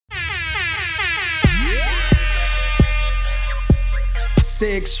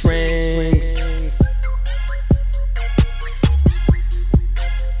6 rings.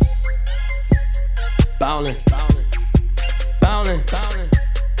 Ballin', ballin',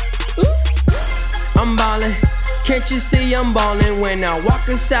 I'm ballin'. Can't you see I'm ballin'? When I walk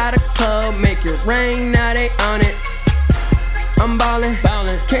inside a club, make it rain, now they on it. I'm ballin',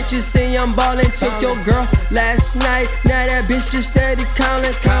 can't you see I'm ballin'? Took your girl last night, now that bitch just steady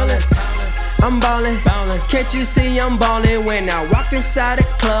callin'. I'm ballin', can't you see I'm ballin'? When I walk inside a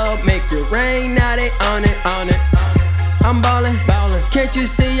club, make it rain, now they on it. I'm ballin', can't you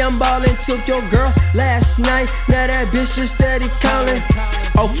see I'm ballin'? Took your girl last night, now that bitch just steady callin'.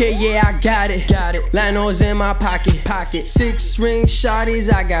 Okay, yeah, I got it. Lanos in my pocket. 6 ring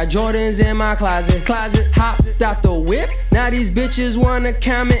shawties, I got Jordans in my closet. Hopped out the whip, now these bitches wanna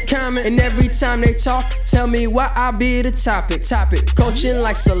comment. And every time they talk, tell me why I be the topic. Coaching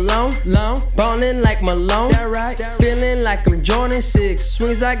like Salone, ballin' like Malone. That right? Feeling like I'm Jordan. 6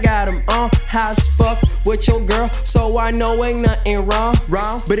 swings, I got them on. High as fuck with your girl, so I know ain't nothing wrong.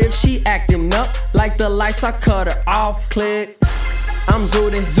 But if she acting up like the lights, I cut her off. Click. I'm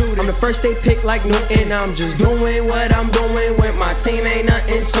zooted. I'm the first they pick like Newton. I'm just doing what I'm doing with my team, ain't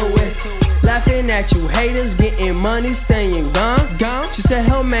nothing to it. Laughing at you haters, getting money, staying gone. She said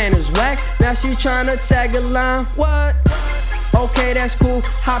her man is whack, now she tryna tag along. What? Okay, that's cool.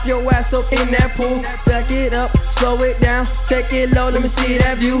 Hop your ass up in that pool. Back it up, slow it down, take it low, let me see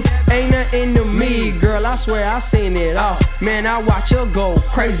that view. Ain't nothing to me, girl, I swear I seen it all. Man, I watch her go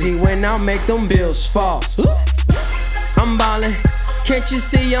crazy when I make them bills fall. I'm ballin'. Can't you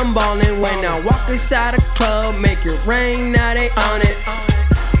see I'm ballin'? When I walk inside a club, make it rain, now they on it.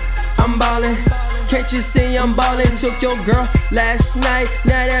 I'm ballin', can't you see I'm ballin'? Took your girl last night,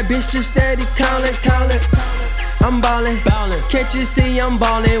 now that bitch just steady callin'. I'm ballin', can't you see I'm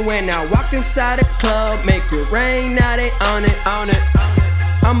ballin'? When I walk inside a club, make it rain, now they on it.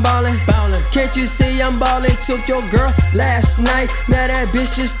 I'm ballin', can't you see I'm ballin'? Took your girl last night, now that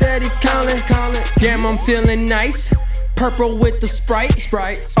bitch just steady callin'. Damn, I'm feeling nice. Purple with the Sprite.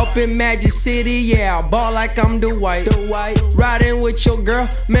 Up in Magic City, yeah, I ball like I'm Dwight. Riding with your girl,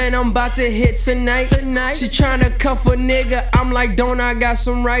 man, I'm about to hit tonight. She tryna cuff a nigga, I'm like, don't I got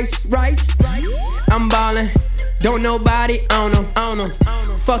some rice? I'm ballin', don't nobody own 'em.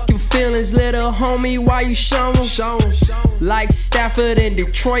 Fuck your feelings, little homie, why you show 'em? Like Stafford in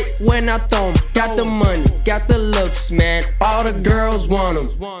Detroit when I throw 'em. Got the money, got the looks, man, all the girls want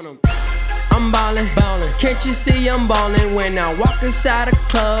 'em. I'm ballin', can't you see I'm ballin'? When I walk inside a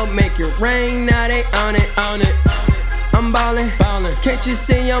club, make it rain, now they on it. I'm ballin', can't you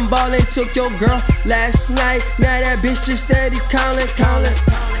see I'm ballin'? Took your girl last night, now that bitch just steady callin'.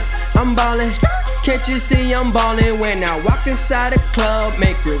 I'm ballin', can't you see I'm ballin'? When I walk inside a club,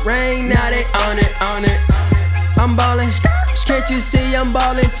 make it rain, now they on it. I'm ballin', can't you see I'm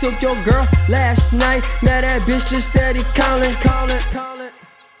ballin'? Took your girl last night, now that bitch just steady callin'.